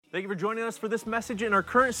Thank you for joining us for this message in our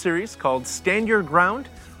current series called Stand Your Ground.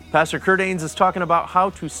 Pastor Kurt Ains is talking about how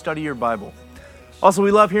to study your Bible. Also,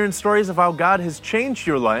 we love hearing stories of how God has changed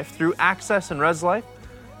your life through Access and ResLife.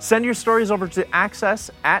 Send your stories over to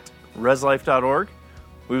access@reslife.org.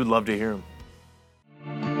 We would love to hear them.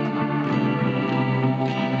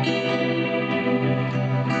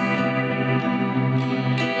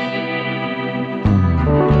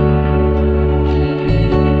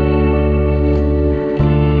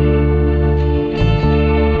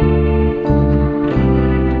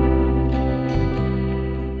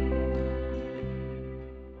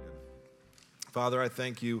 Father, I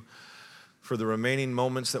thank you for the remaining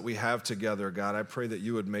moments that we have together, God. I pray that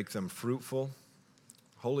you would make them fruitful.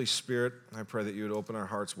 Holy Spirit, I pray that you would open our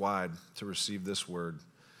hearts wide to receive this word.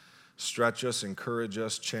 Stretch us, encourage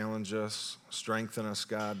us, challenge us, strengthen us,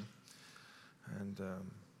 God. And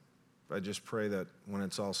I just pray that when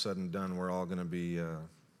it's all said and done, we're all going to be,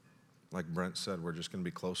 like Brent said, we're just going to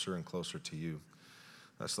be closer and closer to you.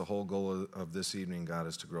 That's the whole goal of this evening, God,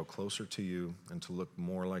 is to grow closer to you and to look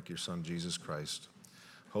more like your Son, Jesus Christ.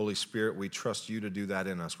 Holy Spirit, we trust you to do that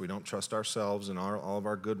in us. We don't trust ourselves and all of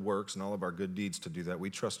our good works and all of our good deeds to do that.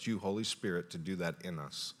 We trust you, Holy Spirit, to do that in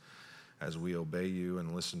us as we obey you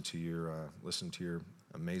and listen to your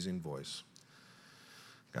amazing voice.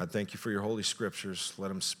 God, thank you for your holy scriptures. Let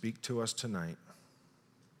them speak to us tonight.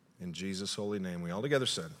 In Jesus' holy name, we all together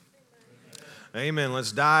said, Amen.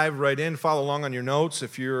 Let's dive right in. Follow along on your notes.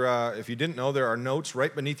 If you didn't know, there are notes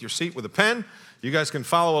right beneath your seat with a pen. You guys can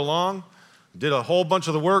follow along. Did a whole bunch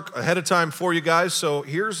of the work ahead of time for you guys. So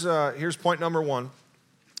here's point number one.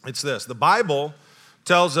 It's this. The Bible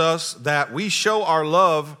tells us that we show our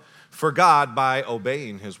love for God by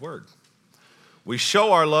obeying his word. We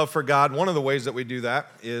show our love for God. One of the ways that we do that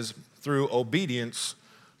is through obedience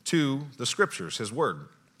to the scriptures, his word.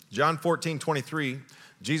 John 14:23.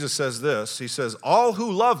 Jesus says this, he says, all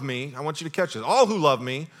who love me, I want you to catch this, all who love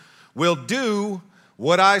me will do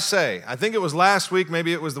what I say. I think it was last week,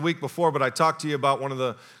 maybe it was the week before, but I talked to you about one of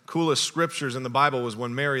the coolest scriptures in the Bible was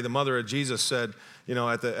when Mary, the mother of Jesus, said, you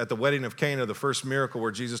know, at the wedding of Cana, the first miracle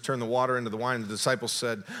where Jesus turned the water into the wine, the disciples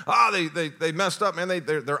said, they messed up, man,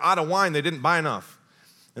 they're out of wine, they didn't buy enough,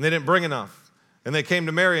 and they didn't bring enough. And they came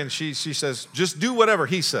to Mary, and she says, just do whatever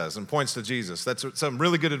he says, and points to Jesus. That's some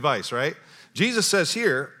really good advice, right? Jesus says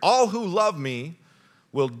here, all who love me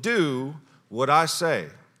will do what I say.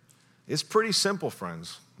 It's pretty simple,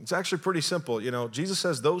 friends. It's actually pretty simple. You know, Jesus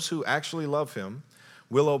says those who actually love him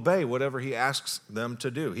will obey whatever he asks them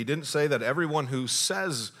to do. He didn't say that everyone who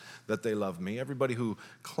says that they love me, everybody who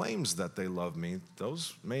claims that they love me,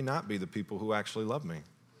 those may not be the people who actually love me.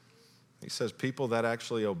 He says people that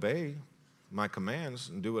actually obey my commands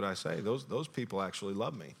and do what I say, those people actually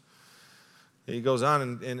love me. He goes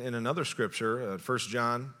on in another scripture, 1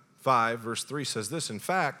 John 5, verse 3 says this, in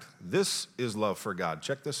fact, this is love for God.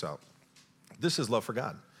 Check this out. This is love for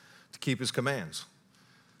God, to keep his commands.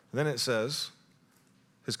 And then it says,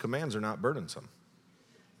 his commands are not burdensome.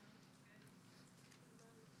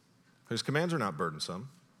 His commands are not burdensome.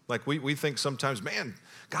 Like we think sometimes, man,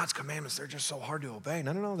 God's commandments, they're just so hard to obey.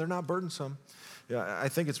 No, they're not burdensome. Yeah, I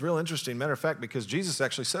think it's real interesting. Matter of fact, because Jesus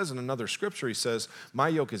actually says in another scripture, he says, my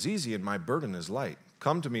yoke is easy and my burden is light.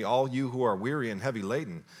 Come to me, all you who are weary and heavy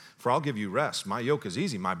laden, for I'll give you rest. My yoke is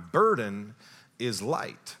easy. My burden is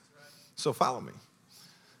light. So follow me.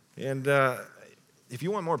 And if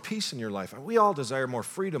you want more peace in your life, we all desire more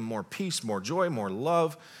freedom, more peace, more joy, more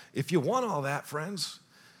love. If you want all that, friends,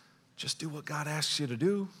 just do what God asks you to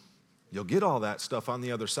do. You'll get all that stuff on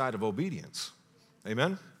the other side of obedience.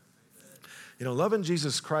 Amen? You know, loving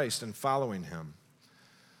Jesus Christ and following him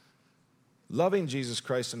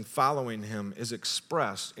is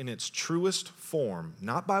expressed in its truest form,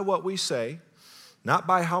 not by what we say, not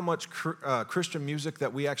by how much Christian music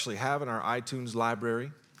that we actually have in our iTunes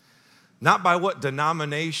library, not by what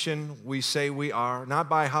denomination we say we are, not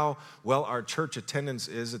by how well our church attendance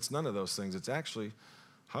is. It's none of those things. It's actually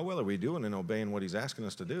how well are we doing in obeying what he's asking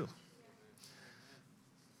us to do.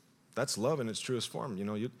 That's love in its truest form. You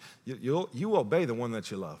know, you obey the one that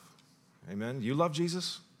you love. Amen? You love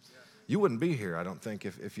Jesus? You wouldn't be here, I don't think,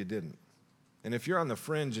 if you didn't. And if you're on the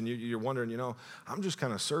fringe and you're wondering, you know, I'm just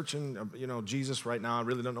kind of searching, you know, Jesus right now. I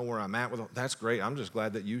really don't know where I'm at with it. That's great. I'm just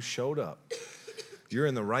glad that you showed up. You're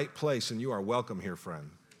in the right place and you are welcome here, friend.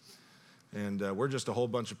 And we're just a whole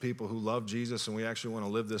bunch of people who love Jesus, and we actually want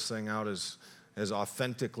to live this thing out as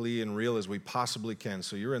authentically and real as we possibly can.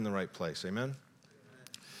 So you're in the right place. Amen?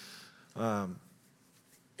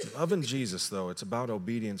 Loving Jesus, though, it's about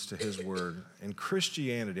obedience to his word. And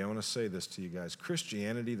Christianity, I want to say this to you guys,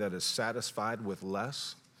 Christianity that is satisfied with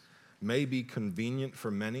less may be convenient for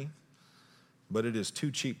many, but it is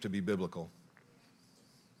too cheap to be biblical.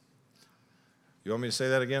 You want me to say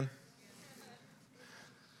that again?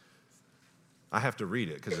 I have to read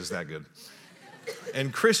it because it's that good.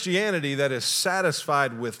 And Christianity that is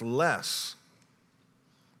satisfied with less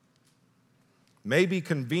may be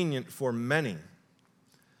convenient for many,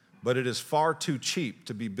 but it is far too cheap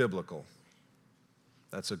to be biblical.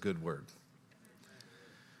 That's a good word.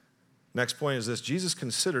 Next point is this: Jesus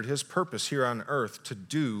considered his purpose here on earth to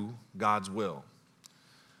do God's will.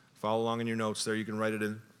 Follow along in your notes there, you can write it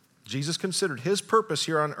in. Jesus considered his purpose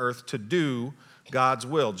here on earth to do God's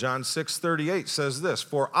will. John 6:38 says this: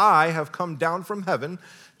 "For I have come down from heaven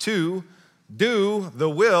to do the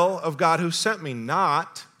will of God who sent me,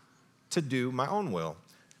 not to do my own will."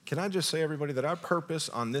 Can I just say, everybody, that our purpose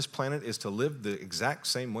on this planet is to live the exact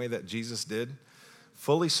same way that Jesus did?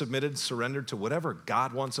 Fully submitted, surrendered to whatever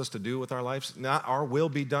God wants us to do with our lives. Not our will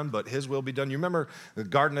be done, but his will be done. You remember the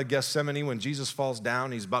Garden of Gethsemane when Jesus falls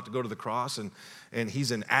down, he's about to go to the cross, and he's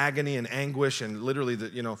in agony and anguish, and literally,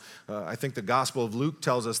 I think the Gospel of Luke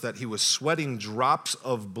tells us that he was sweating drops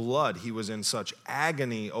of blood. He was in such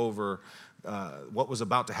agony over what was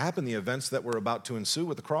about to happen, the events that were about to ensue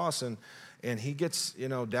with the cross, and he gets,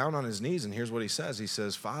 down on his knees, and here's what he says. He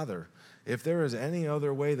says, "Father, if there is any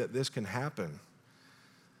other way that this can happen,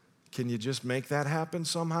 can you just make that happen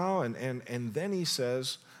somehow?" And then he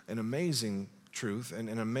says an amazing truth and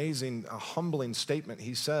an amazing, humbling statement.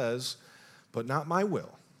 He says, "But not my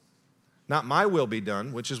will. Not my will be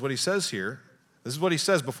done," which is what he says here. This is what he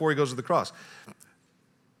says before he goes to the cross.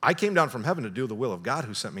 "I came down from heaven to do the will of God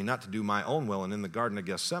who sent me, not to do my own will." And in the Garden of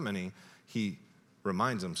Gethsemane, he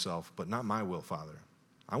reminds himself, "But not my will, Father.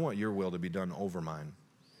 I want your will to be done over mine.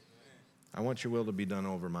 I want your will to be done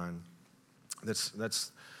over mine."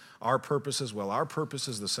 That's our purpose as well. Our purpose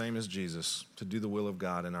is the same as Jesus, to do the will of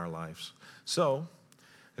God in our lives. So,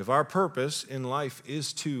 if our purpose in life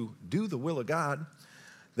is to do the will of God,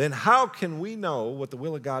 then how can we know what the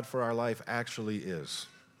will of God for our life actually is?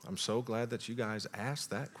 I'm so glad that you guys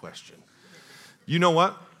asked that question. You know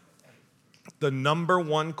what? The number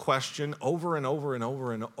one question over and over and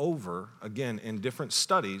over and over, again, in different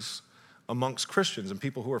studies amongst Christians and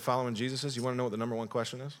people who are following Jesus is, you want to know what the number one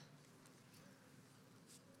question is?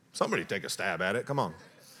 Somebody take a stab at it. Come on.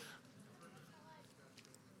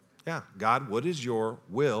 Yeah, God, what is your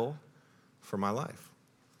will for my life?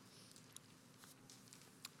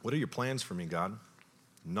 What are your plans for me, God?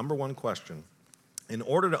 Number one question. In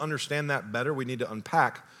order to understand that better, we need to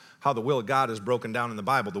unpack how the will of God is broken down in the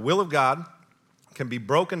Bible. The will of God can be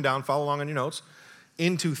broken down, follow along on your notes,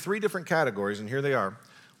 into three different categories, and here they are.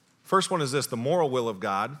 First one is this, the moral will of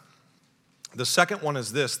God. The second one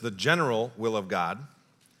is this, the general will of God.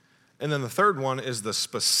 And then the third one is the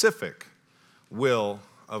specific will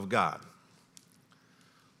of God.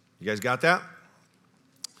 You guys got that?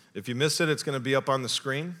 If you missed it, it's going to be up on the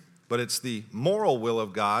screen. But it's the moral will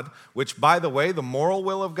of God, which, by the way, the moral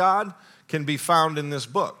will of God can be found in this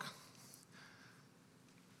book.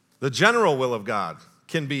 The general will of God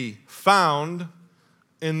can be found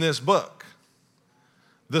in this book.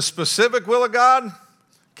 The specific will of God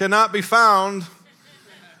cannot be found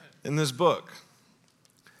in this book.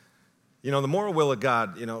 The moral will of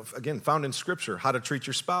God, again, found in Scripture, how to treat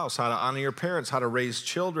your spouse, how to honor your parents, how to raise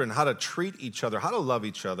children, how to treat each other, how to love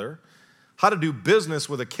each other, how to do business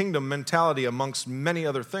with a kingdom mentality amongst many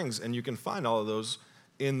other things. And you can find all of those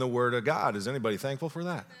in the Word of God. Is anybody thankful for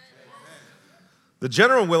that? The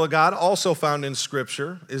general will of God, also found in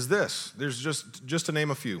Scripture, is this. There's just to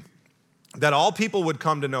name a few. That all people would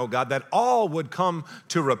come to know God, that all would come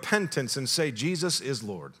to repentance and say, Jesus is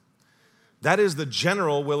Lord. That is the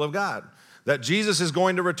general will of God, that Jesus is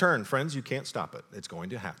going to return. Friends, you can't stop it. It's going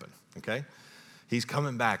to happen, okay? He's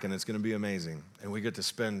coming back, and it's going to be amazing. And we get to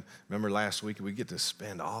spend, remember last week, we get to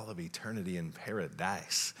spend all of eternity in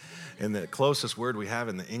paradise. And the closest word we have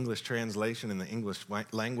in the English translation, in the English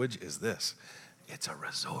language, is this. It's a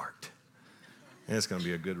resort. And it's going to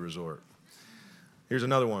be a good resort. Here's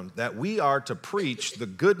another one, that we are to preach the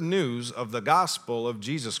good news of the gospel of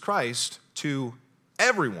Jesus Christ to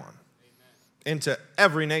everyone. Into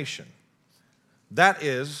every nation. That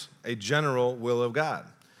is a general will of God.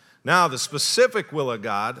 Now, the specific will of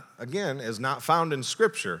God, again, is not found in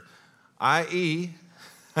Scripture, i.e.,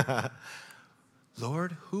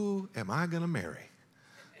 Lord, who am I going to marry?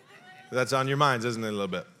 That's on your minds, isn't it, a little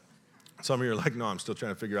bit? Some of you are like, no, I'm still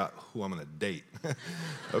trying to figure out who I'm going to date.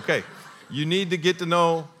 Okay, you need to get to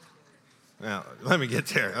know, now, let me get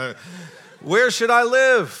there. Where should I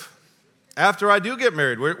live? After I do get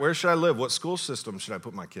married, where should I live? What school system should I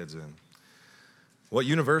put my kids in? What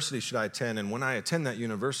university should I attend? And when I attend that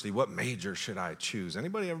university, what major should I choose?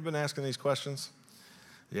 Anybody ever been asking these questions?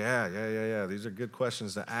 Yeah. These are good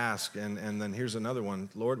questions to ask. And then here's another one.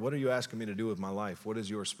 Lord, what are you asking me to do with my life? What is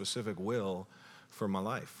your specific will for my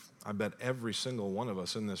life? I bet every single one of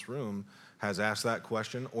us in this room has asked that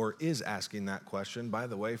question or is asking that question. By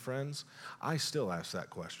the way, friends, I still ask that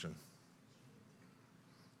question.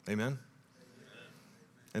 Amen?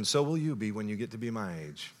 And so will you be when you get to be my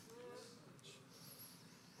age.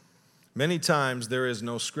 Many times there is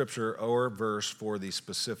no scripture or verse for the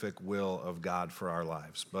specific will of God for our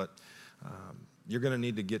lives, but you're going to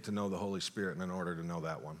need to get to know the Holy Spirit in order to know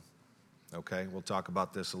that one. Okay, we'll talk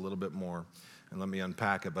about this a little bit more, and let me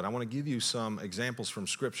unpack it, but I want to give you some examples from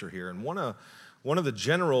Scripture here, and one of the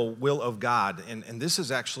general will of God, and this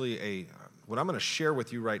is actually what I'm going to share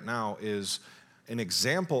with you right now is an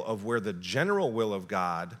example of where the general will of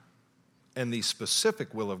God and the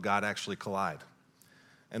specific will of God actually collide.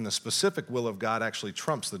 And the specific will of God actually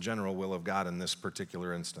trumps the general will of God in this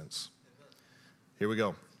particular instance. Here we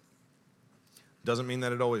go. Doesn't mean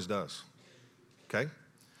that it always does. Okay?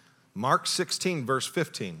 Mark 16, verse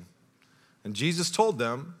 15. And Jesus told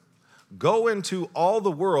them, "Go into all the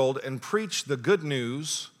world and preach the good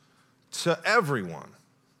news to everyone."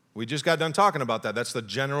 We just got done talking about that. That's the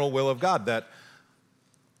general will of God, that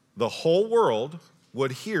the whole world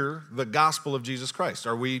would hear the gospel of Jesus Christ.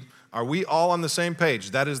 Are we all on the same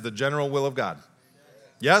page? That is the general will of God.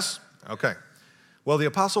 Yes? Okay. Well, the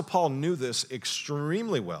Apostle Paul knew this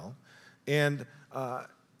extremely well, and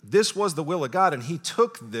this was the will of God, and he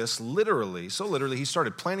took this literally. So literally, he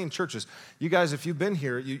started planting churches. You guys, if you've been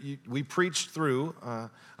here, we preached through,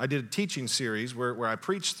 I did a teaching series where I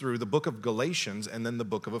preached through the book of Galatians and then the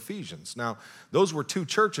book of Ephesians. Now, those were two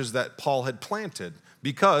churches that Paul had planted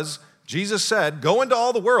because Jesus said, "Go into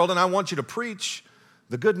all the world, and I want you to preach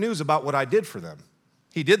the good news about what I did for them."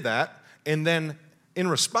 He did that, and then in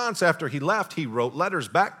response, after he left, he wrote letters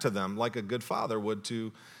back to them like a good father would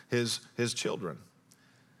to his children.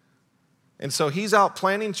 And so he's out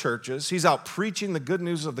planting churches. He's out preaching the good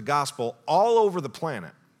news of the gospel all over the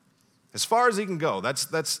planet, as far as he can go.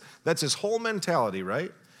 That's his whole mentality,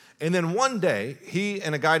 right? And then one day, he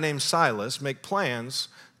and a guy named Silas make plans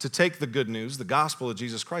to take the good news, the gospel of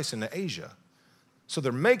Jesus Christ, into Asia. So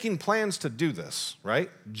they're making plans to do this, right?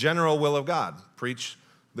 General will of God, preach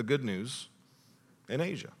the good news in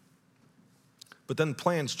Asia. But then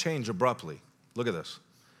plans change abruptly. Look at this.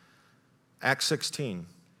 Acts 16.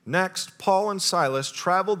 Next, Paul and Silas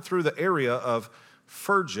traveled through the area of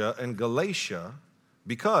Phrygia and Galatia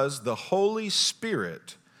because the Holy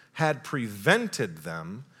Spirit had prevented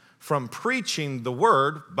them from preaching the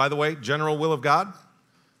word. By the way, general will of God.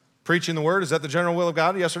 Preaching the word, is that the general will of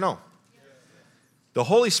God? Yes or no? Yes. The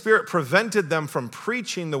Holy Spirit prevented them from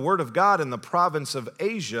preaching the word of God in the province of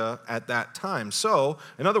Asia at that time. So,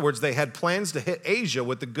 in other words, they had plans to hit Asia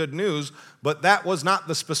with the good news, but that was not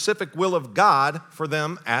the specific will of God for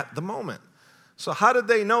them at the moment. So how did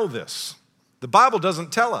they know this? The Bible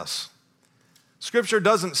doesn't tell us. Scripture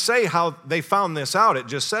doesn't say how they found this out. It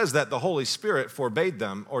just says that the Holy Spirit forbade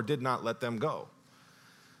them or did not let them go.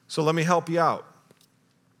 So let me help you out.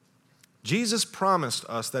 Jesus promised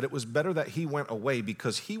us that it was better that he went away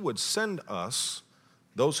because he would send us,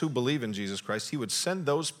 those who believe in Jesus Christ, he would send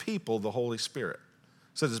those people the Holy Spirit.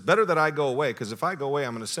 He says, it's better that I go away because if I go away,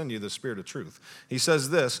 I'm going to send you the Spirit of truth. He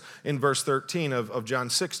says this in verse 13 of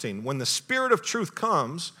John 16. When the Spirit of truth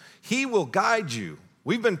comes, he will guide you.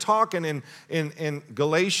 We've been talking in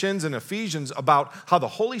Galatians and Ephesians about how the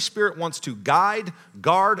Holy Spirit wants to guide,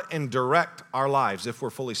 guard, and direct our lives if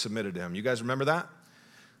we're fully submitted to him. You guys remember that?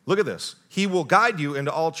 Look at this. He will guide you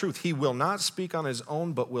into all truth. He will not speak on his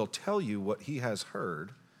own, but will tell you what he has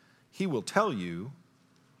heard. He will tell you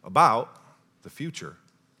about the future.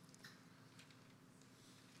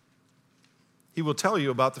 He will tell you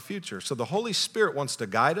about the future. So the Holy Spirit wants to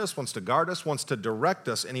guide us, wants to guard us, wants to direct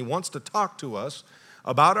us, and he wants to talk to us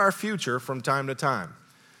about our future from time to time.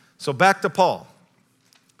 So back to Paul.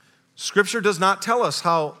 Scripture does not tell us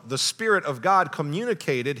how the Spirit of God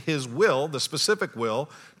communicated his will, the specific will,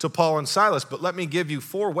 to Paul and Silas, but let me give you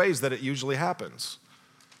 4 ways that it usually happens.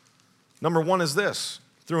 Number 1 is this,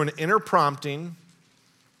 through an inner prompting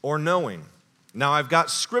or knowing. Now, I've got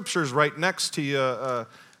scriptures right next to you,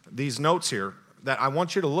 these notes here, that I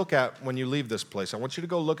want you to look at when you leave this place. I want you to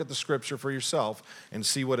go look at the scripture for yourself and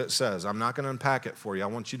see what it says. I'm not going to unpack it for you. I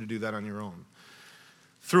want you to do that on your own.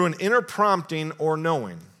 Through an inner prompting or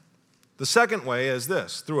knowing. The second way is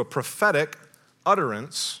this, through a prophetic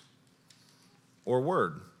utterance or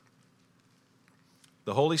word.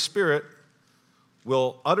 The Holy Spirit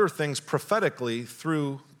will utter things prophetically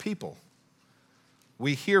through people.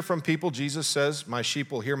 We hear from people. Jesus says, my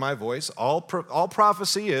sheep will hear my voice. All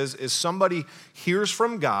prophecy is somebody hears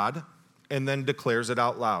from God and then declares it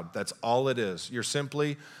out loud. That's all it is. You're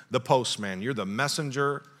simply the postman. You're the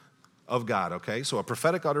messenger of God, okay? So a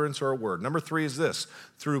prophetic utterance or a word. Number 3 is this,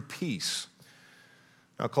 through peace.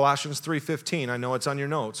 Now, Colossians 3:15, I know it's on your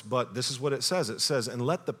notes, but this is what it says. It says, and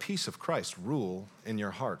let the peace of Christ rule in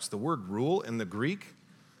your hearts. The word rule in the Greek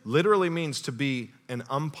literally means to be an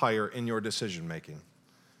umpire in your decision making.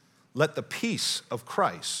 Let the peace of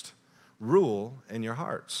Christ rule in your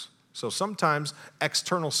hearts. So sometimes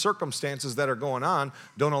external circumstances that are going on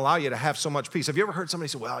don't allow you to have so much peace. Have you ever heard somebody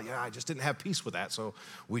say, well, yeah, I just didn't have peace with that, so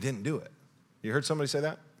we didn't do it? You heard somebody say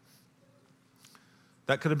that?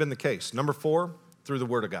 That could have been the case. Number 4, through the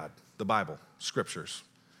Word of God, the Bible, Scriptures.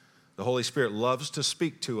 The Holy Spirit loves to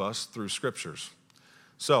speak to us through Scriptures.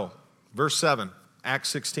 So, verse 7, Acts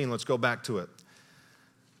 16, let's go back to it.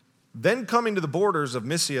 Then coming to the borders of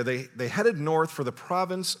Mysia, they headed north for the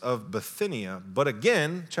province of Bithynia. But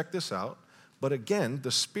again, check this out, but again,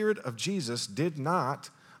 the Spirit of Jesus did not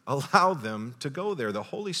allow them to go there. The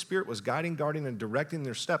Holy Spirit was guiding, guarding, and directing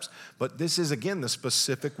their steps. But this is, again, the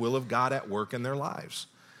specific will of God at work in their lives.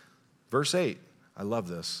 Verse 8, I love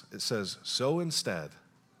this. It says, so instead.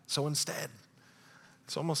 It's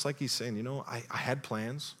almost like he's saying, I had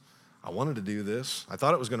plans. I wanted to do this. I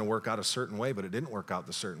thought it was going to work out a certain way, but it didn't work out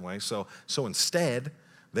the certain way. So instead,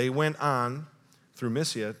 they went on through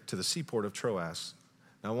Mysia to the seaport of Troas.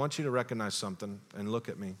 Now, I want you to recognize something, and look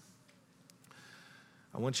at me.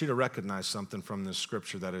 I want you to recognize something from this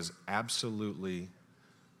scripture that is absolutely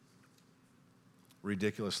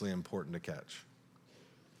ridiculously important to catch.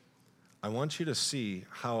 I want you to see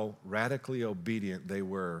how radically obedient they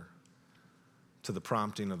were to the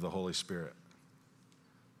prompting of the Holy Spirit.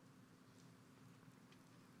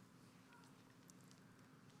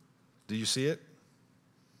 Do you see it?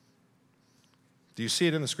 Do you see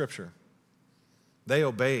it in the scripture? They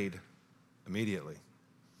obeyed immediately.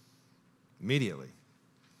 Immediately.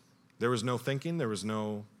 There was no thinking. There was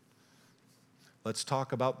no, let's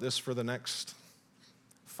talk about this for the next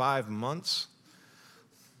 5 months.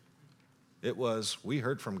 It was, we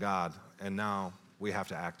heard from God, and now we have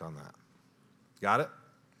to act on that. Got it?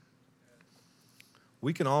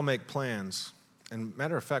 We can all make plans. And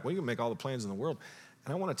matter of fact, we can make all the plans in the world.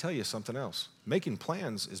 And I want to tell you something else. Making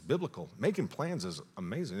plans is biblical. Making plans is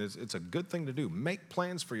amazing. It's a good thing to do. Make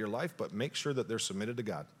plans for your life, but make sure that they're submitted to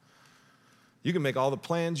God. You can make all the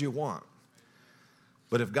plans you want.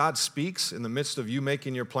 But if God speaks in the midst of you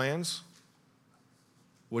making your plans,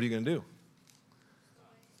 what are you going to do?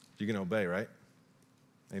 You're going to obey, right?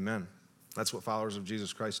 Amen. That's what followers of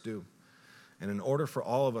Jesus Christ do. And in order for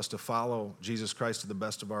all of us to follow Jesus Christ to the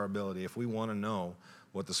best of our ability, if we want to know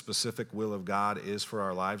what the specific will of God is for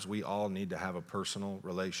our lives, we all need to have a personal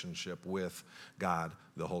relationship with God,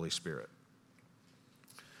 the Holy Spirit.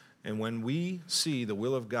 And when we see the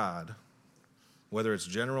will of God, whether it's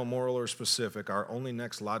general, moral, or specific, our only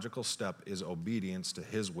next logical step is obedience to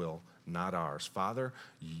His will, not ours. Father,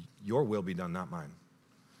 your will be done, not mine.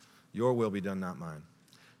 Your will be done, not mine.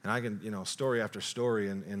 And I can, story after story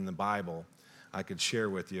in the Bible, I could share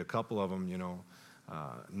with you a couple of them,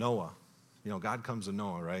 Noah. God comes to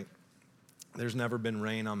Noah, right? There's never been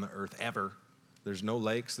rain on the earth ever. There's no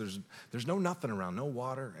lakes. There's no nothing around, no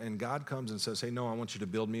water. And God comes and says, hey, Noah, I want you to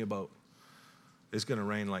build me a boat. It's going to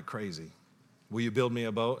rain like crazy. Will you build me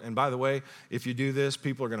a boat? And by the way, if you do this,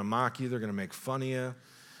 people are going to mock you. They're going to make fun of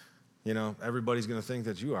you. Everybody's going to think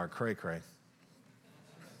that you are cray-cray.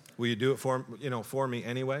 Will you do it for me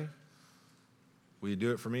anyway? Will you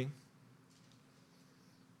do it for me?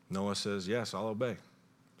 Noah says, yes, I'll obey.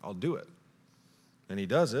 I'll do it. And he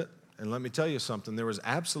does it. And let me tell you something. There was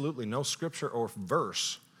absolutely no scripture or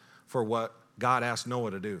verse for what God asked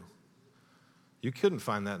Noah to do. You couldn't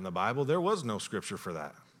find that in the Bible. There was no scripture for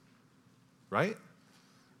that. Right?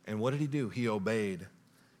 And what did he do? He obeyed.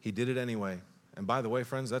 He did it anyway. And by the way,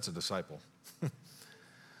 friends, that's a disciple.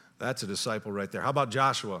 That's a disciple right there. How about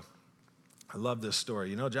Joshua? I love this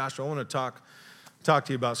story. Joshua, I want to talk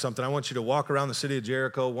to you about something. I want you to walk around the city of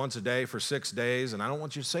Jericho once a day for 6 days, and I don't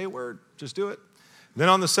want you to say a word. Just do it. Then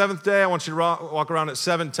on the 7th day, I want you to walk around it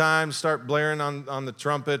 7 times, start blaring on the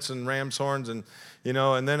trumpets and ram's horns, and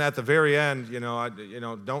then at the very end,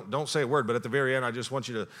 don't say a word, but at the very end, I just want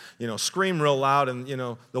you to, scream real loud, and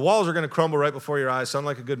the walls are going to crumble right before your eyes. Sound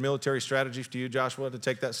like a good military strategy to you, Joshua, to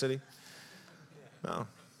take that city?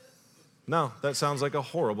 No, that sounds like a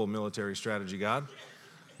horrible military strategy, God.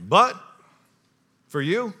 But for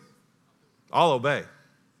you, I'll obey.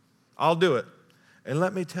 I'll do it. And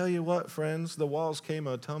let me tell you what, friends, the walls came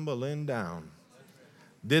a-tumbling down.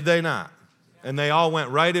 Did they not? And they all went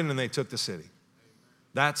right in and they took the city.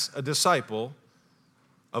 That's a disciple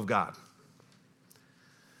of God.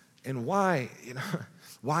 And why,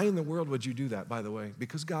 why in the world would you do that, by the way?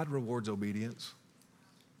 Because God rewards obedience.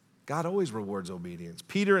 God always rewards obedience.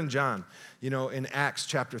 Peter and John, in Acts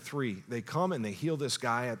chapter 3, they come and they heal this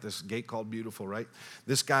guy at this gate called Beautiful, right?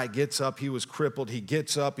 This guy gets up. He was crippled. He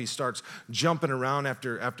gets up. He starts jumping around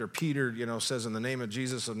after Peter, says, in the name of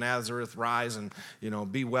Jesus of Nazareth, rise and,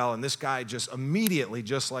 be well. And this guy just immediately,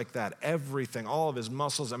 just like that, everything, all of his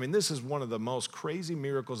muscles. I mean, this is one of the most crazy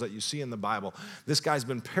miracles that you see in the Bible. This guy's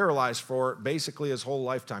been paralyzed for basically his whole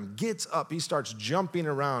lifetime. Gets up. He starts jumping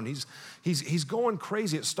around. He's going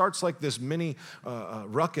crazy. It starts like this mini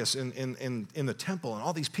ruckus in the temple, and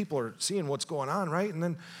all these people are seeing what's going on, right?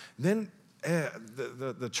 And then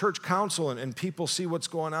the church council and people see what's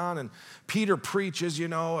going on, and Peter preaches,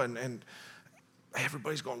 and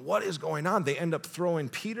everybody's going, what is going on? They end up throwing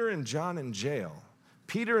Peter and John in jail.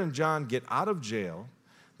 Peter and John get out of jail.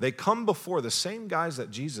 They come before the same guys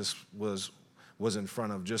that Jesus was in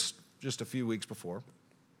front of just a few weeks before,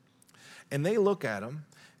 and they look at him,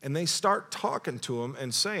 and they start talking to him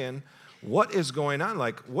and saying, what is going on?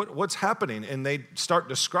 Like, what's happening? And they start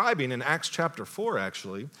describing, in Acts chapter 4,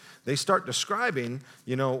 actually, they start describing,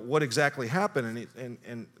 what exactly happened.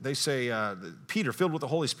 And they say, Peter, filled with the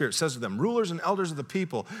Holy Spirit, says to them, rulers and elders of the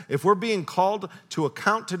people, if we're being called to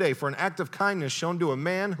account today for an act of kindness shown to a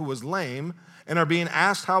man who was lame and are being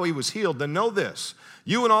asked how he was healed, then know this,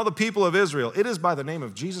 you and all the people of Israel, it is by the name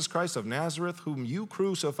of Jesus Christ of Nazareth, whom you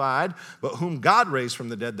crucified, but whom God raised from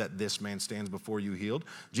the dead, that this man stands before you healed.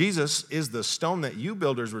 Jesus is the stone that you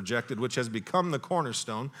builders rejected, which has become the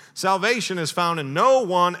cornerstone. Salvation is found in no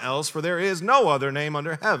one else, for there is no other name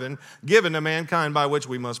under heaven given to mankind by which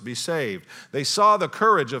we must be saved. They saw the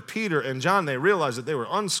courage of Peter and John. They realized that they were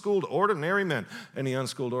unschooled, ordinary men. Any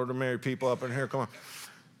unschooled, ordinary people up in here? Come on.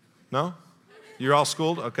 No? You're all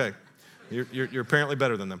schooled? Okay. You're apparently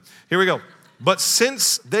better than them. Here we go. But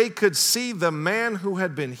since they could see the man who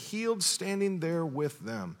had been healed standing there with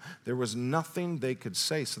them, there was nothing they could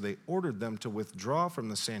say. So they ordered them to withdraw from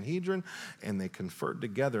the Sanhedrin, and they conferred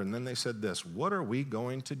together. And then they said this, what are we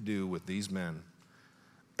going to do with these men?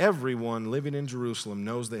 Everyone living in Jerusalem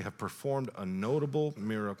knows they have performed a notable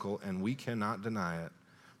miracle, and we cannot deny it.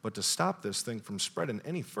 But to stop this thing from spreading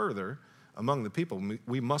any further among the people,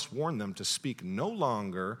 we must warn them to speak no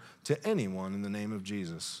longer to anyone in the name of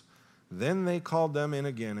Jesus. Then they called them in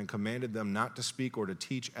again and commanded them not to speak or to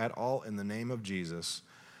teach at all in the name of Jesus.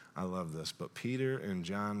 I love this. But Peter and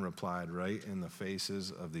John replied right in the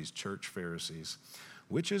faces of these church Pharisees,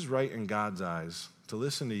 which is right in God's eyes, to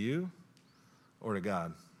listen to you or to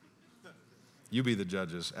God? You be the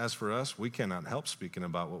judges. As for us, we cannot help speaking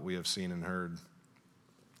about what we have seen and heard.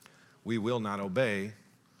 We will not obey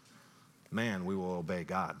man, we will obey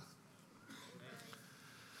God.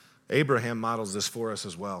 Abraham models this for us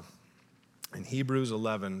as well. In Hebrews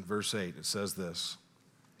 11, verse 8, it says this,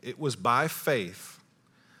 it was by faith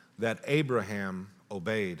that Abraham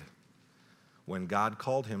obeyed when God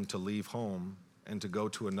called him to leave home and to go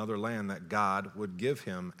to another land that God would give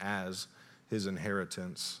him as his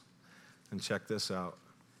inheritance. And check this out,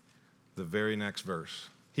 the very next verse.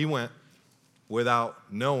 He went without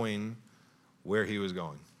knowing where he was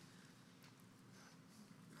going.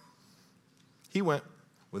 He went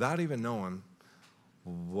without even knowing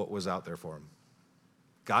what was out there for him.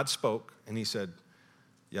 God spoke, and he said,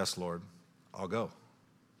 yes, Lord, I'll go.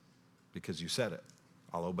 Because you said it,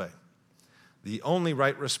 I'll obey. The only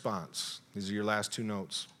right response, these are your last two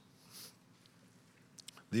notes.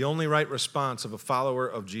 The only right response of a follower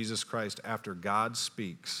of Jesus Christ after God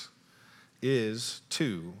speaks is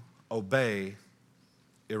to obey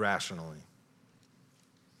irrationally.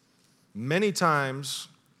 Many times,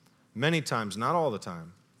 not all the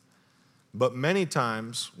time, but many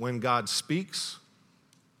times when God speaks,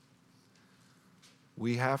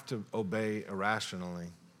 we have to obey irrationally.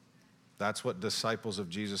 That's what disciples of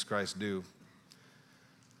Jesus Christ do.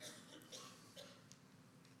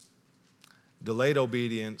 Delayed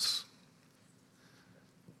obedience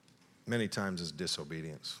many times is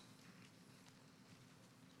disobedience.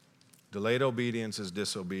 Delayed obedience is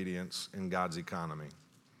disobedience in God's economy.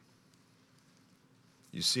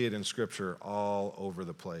 You see it in Scripture all over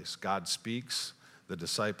the place. God speaks, the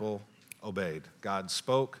disciple obeyed. God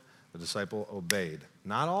spoke, the disciple obeyed.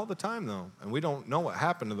 Not all the time, though, and we don't know what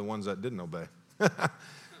happened to the ones that didn't obey.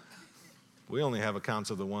 We only have accounts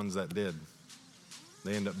of the ones that did.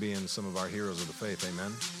 They end up being some of our heroes of the faith,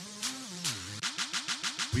 amen?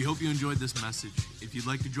 We hope you enjoyed this message. If you'd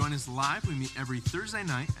like to join us live, we meet every Thursday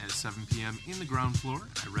night at 7 p.m. in the ground floor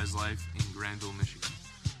at Res Life in Granville, Michigan.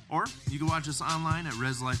 Or you can watch us online at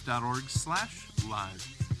reslife.org/live.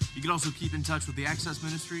 You can also keep in touch with the Access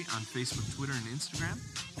Ministry on Facebook, Twitter, and Instagram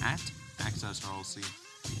at AccessRLC.